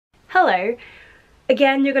Hello.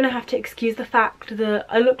 Again, you're gonna have to excuse the fact that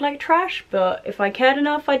I look like trash, but if I cared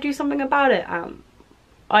enough, I'd do something about it.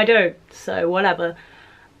 I don't, so whatever.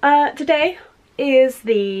 Today is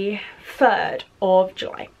the 3rd of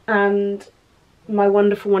July, and my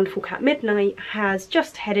wonderful, wonderful cat Midnight has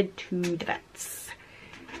just headed to the vets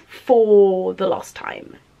for the last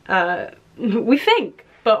time. We think,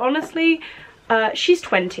 but honestly, she's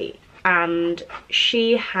 20 and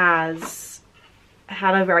she has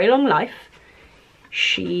had a very long life.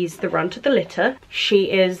 She's the runt of the litter. She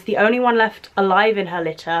is the only one left alive in her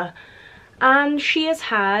litter, and she has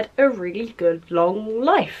had a really good long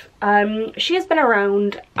life. She has been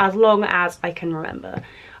around as long as I can remember.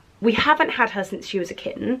 We haven't had her since she was a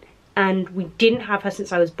kitten, and we didn't have her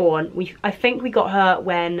since I was born. I think we got her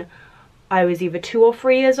when I was either 2 or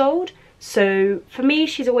 3 years old. So for me,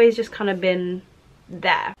 she's always just kind of been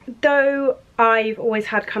there. Though I've always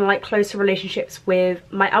had kind of like closer relationships with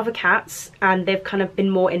my other cats, and they've kind of been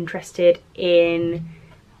more interested in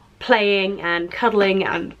playing and cuddling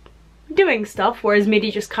and doing stuff, whereas Middi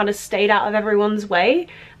just kind of stayed out of everyone's way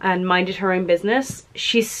and minded her own business.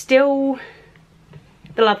 She's still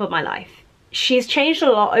the love of my life. She's changed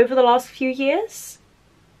a lot over the last few years.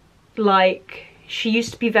 Like, she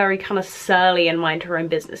used to be very kind of surly and mind her own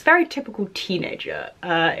business. Very typical teenager,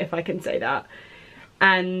 if I can say that.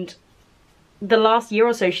 And the last year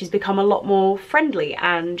or so, she's become a lot more friendly,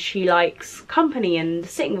 and she likes company and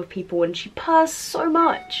sitting with people, and she purrs so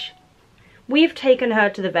much. We've taken her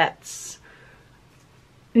to the vets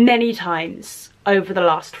many times over the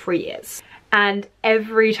last 3 years. And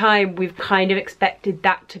every time we've kind of expected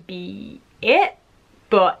that to be it.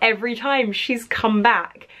 But every time she's come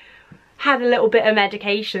back, had a little bit of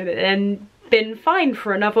medication, and been fine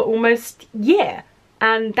for another almost year.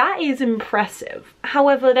 And that is impressive.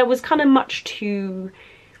 However, there was kind of much too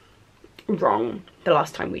wrong the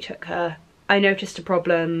last time we took her. I noticed a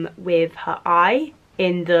problem with her eye.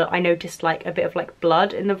 I noticed like a bit of like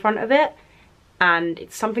blood in the front of it. And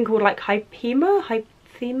it's something called like hypema?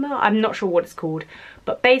 I'm not sure what it's called.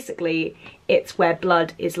 But basically, it's where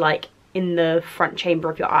blood is like in the front chamber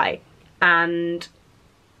of your eye. And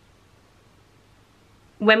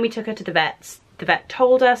when we took her to the vet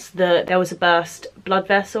told us that there was a burst blood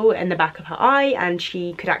vessel in the back of her eye, and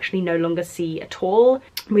she could actually no longer see at all.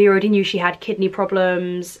 We already knew she had kidney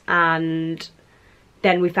problems, and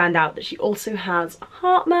then we found out that she also has a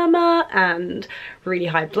heart murmur and really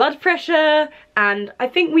high blood pressure. And I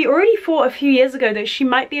think we already thought a few years ago that she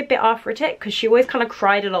might be a bit arthritic, because she always kind of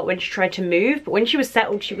cried a lot when she tried to move, but when she was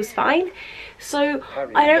settled, she was fine. So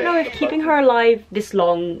I don't know if keeping her alive this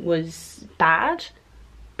long was bad,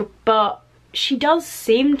 but she does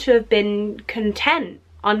seem to have been content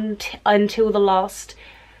until the last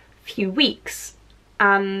few weeks.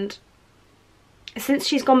 And since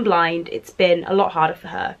she's gone blind, it's been a lot harder for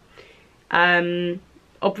her.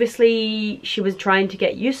 Obviously, she was trying to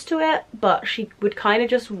get used to it, but she would kind of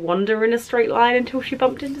just wander in a straight line until she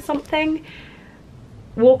bumped into something,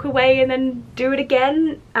 walk away and then do it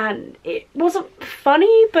again. And it wasn't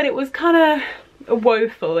funny, but it was kind of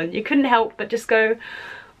woeful, and you couldn't help but just go,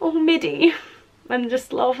 oh, Middi, and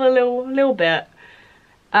just laugh a little bit.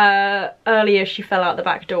 Earlier she fell out the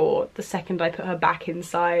back door the second I put her back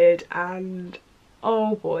inside, and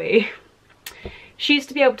oh boy. She used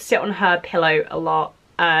to be able to sit on her pillow a lot.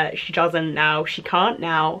 She doesn't now, she can't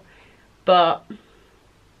now, but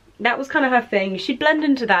that was kind of her thing. She'd blend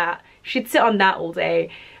into that, she'd sit on that all day,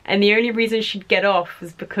 and the only reason she'd get off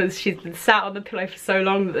was because she's been sat on the pillow for so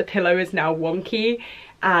long that the pillow is now wonky,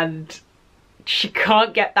 and she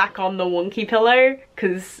can't get back on the wonky pillow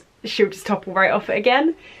because she'll just topple right off it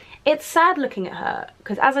again. It's sad looking at her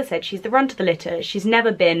because, as I said, she's the runt of the litter. She's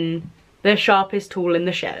never been the sharpest tool in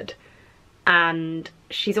the shed, and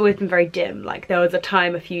she's always been very dim. Like, there was a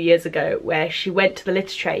time a few years ago where she went to the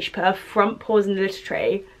litter tray, she put her front paws in the litter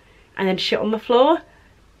tray and then shit on the floor.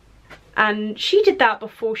 And she did that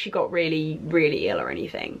before she got really, really ill or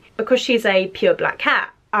anything. Because she's a pure black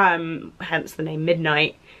cat, hence the name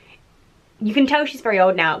Midnight, you can tell she's very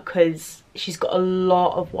old now because she's got a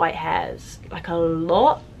lot of white hairs, like a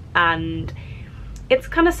lot, and it's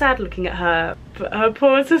kind of sad looking at her. But her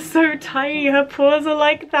paws are so tiny, her paws are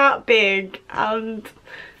like that big, and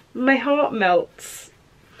my heart melts.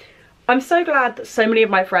 I'm so glad that so many of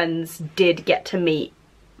my friends did get to meet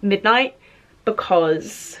Midnight,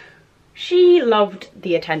 because she loved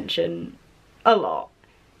the attention a lot,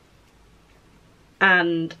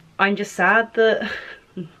 and I'm just sad that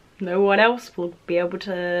no one else will be able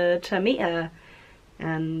to meet her,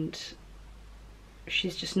 and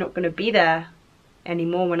she's just not going to be there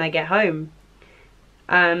anymore when I get home.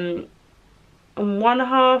 on one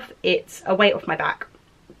half it's a weight off my back,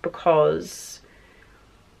 because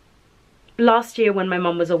last year when my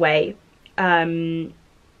mum was away,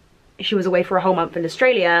 she was away for a whole month in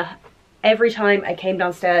Australia. Every time I came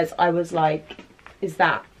downstairs I was like, is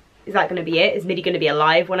that gonna be it? Is Middi gonna be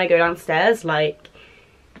alive when I go downstairs? Like,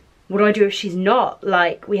 what do I do if she's not?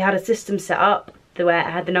 Like, we had a system set up where I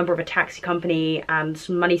had the number of a taxi company and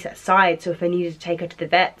some money set aside, so if I needed to take her to the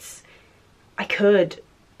vets, I could.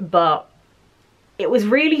 But it was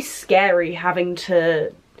really scary having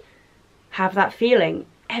to have that feeling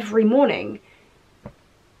every morning.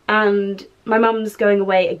 And my mum's going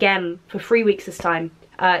away again for 3 weeks this time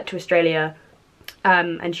to Australia,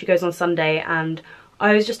 and she goes on Sunday, and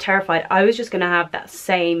I was just terrified. I was just gonna have that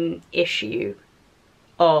same issue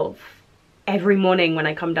of every morning when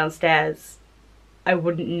I come downstairs, I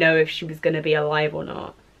wouldn't know if she was gonna be alive or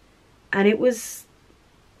not. And it was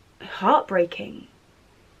heartbreaking.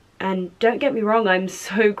 And don't get me wrong, I'm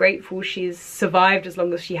so grateful she's survived as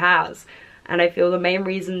long as she has. And I feel the main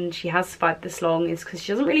reason she has survived this long is because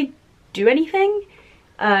she doesn't really do anything.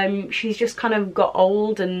 She's just kind of got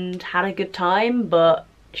old and had a good time, but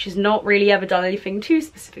she's not really ever done anything too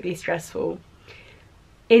specifically stressful.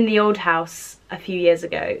 In the old house a few years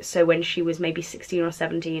ago, so when she was maybe 16 or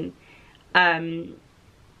 17,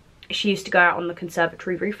 she used to go out on the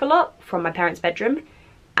conservatory roof a lot from my parents' bedroom,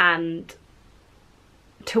 and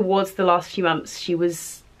towards the last few months she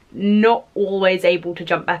was not always able to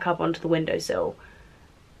jump back up onto the windowsill,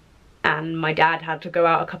 and my dad had to go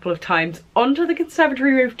out a couple of times onto the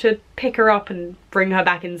conservatory roof to pick her up and bring her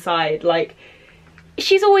back inside. Like,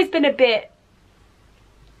 she's always been a bit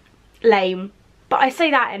lame, but I say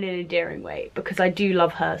that in an endearing way because I do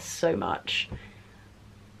love her so much.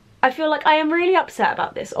 I feel like I am really upset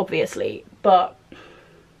about this, obviously, but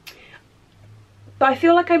I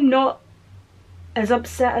feel like I'm not as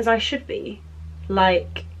upset as I should be.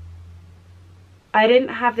 Like, I didn't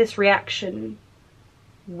have this reaction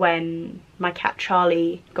when my cat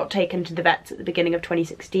Charlie got taken to the vets at the beginning of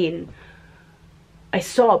 2016. I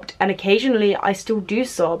sobbed, and occasionally I still do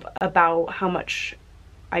sob about how much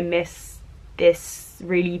I miss this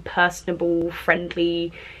really personable,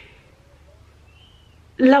 friendly,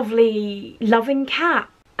 lovely, loving cat.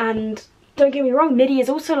 And don't get me wrong, Middi is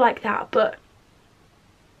also like that, but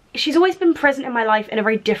she's always been present in my life in a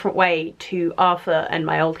very different way to Arthur and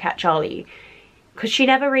my old cat Charlie, because she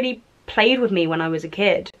never really played with me when I was a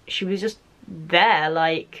kid. She was just there,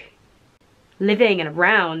 like, living and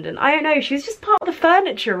around, and I don't know, she was just part of the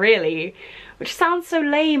furniture, really, which sounds so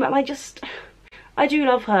lame, and I do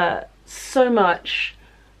love her so much,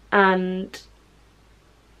 and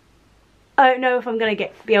I don't know if I'm gonna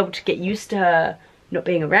be able to get used to her not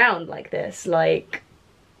being around like this. Like,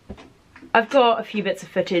 I've got a few bits of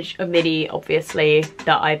footage of Middi, obviously,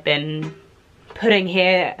 that I've been putting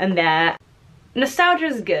here and there. Nostalgia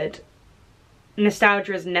is good.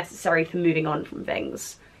 Nostalgia is necessary for moving on from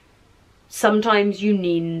things. Sometimes you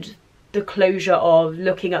need the closure of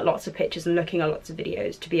looking at lots of pictures and looking at lots of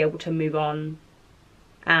videos to be able to move on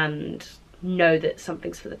and know that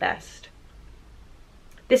something's for the best.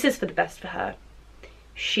 This is for the best for her.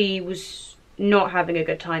 She was not having a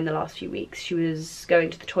good time the last few weeks. She was going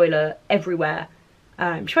to the toilet everywhere.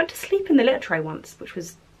 She went to sleep in the litter tray once, which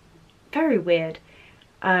was very weird.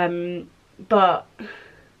 But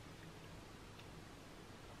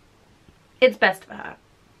it's best for her.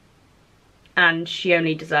 And she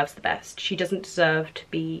only deserves the best. She doesn't deserve to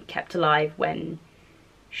be kept alive when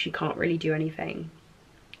she can't really do anything.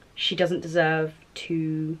 She doesn't deserve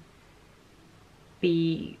to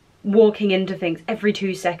be walking into things every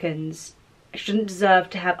 2 seconds. She doesn't deserve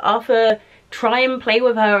to have Arthur try and play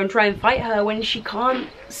with her and try and fight her when she can't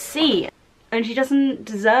see. And she doesn't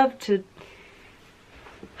deserve to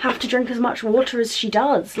have to drink as much water as she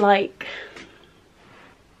does. Like,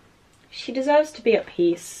 she deserves to be at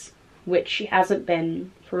peace, which she hasn't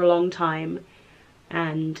been for a long time.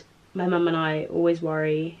 And my mum and I always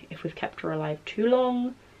worry if we've kept her alive too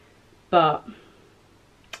long, but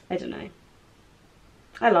I don't know.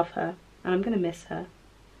 I love her and I'm gonna miss her.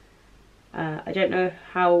 I don't know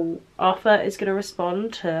how Arthur is gonna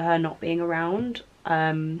respond to her not being around,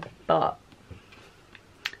 but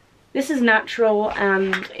this is natural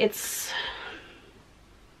and it's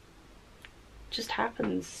just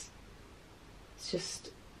happens. It's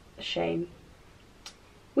just a shame.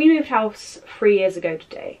 We moved house 3 years ago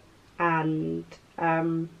today, and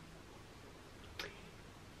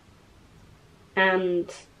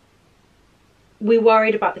we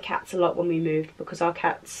worried about the cats a lot when we moved because our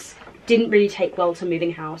cats didn't really take well to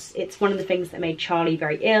moving house. It's one of the things that made Charlie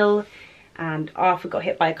very ill, and Arthur got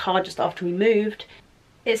hit by a car just after we moved.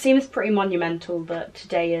 it seems pretty monumental that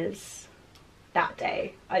today is that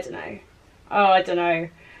day. I don't know. Oh, I don't know.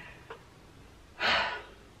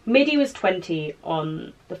 Middi was 20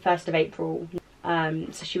 on the 1st of April.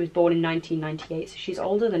 So she was born in 1998, so she's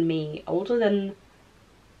older than me, older than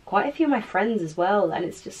quite a few of my friends as well, and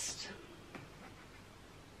it's just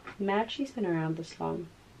mad she's been around this long.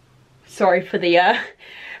 Sorry for the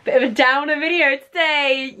bit of a downer video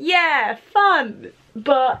today. Yeah, fun,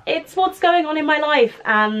 but it's what's going on in my life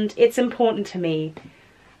and it's important to me,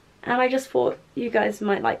 and I just thought you guys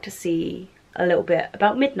might like to see a little bit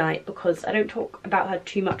about Midnight, because I don't talk about her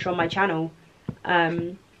too much on my channel,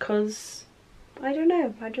 because I don't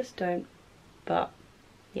know, I just don't. But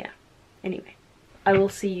yeah, anyway, I will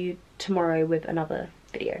see you tomorrow with another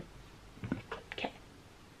video. Okay,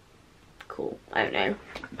 cool. I don't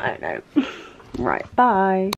know. Right, bye.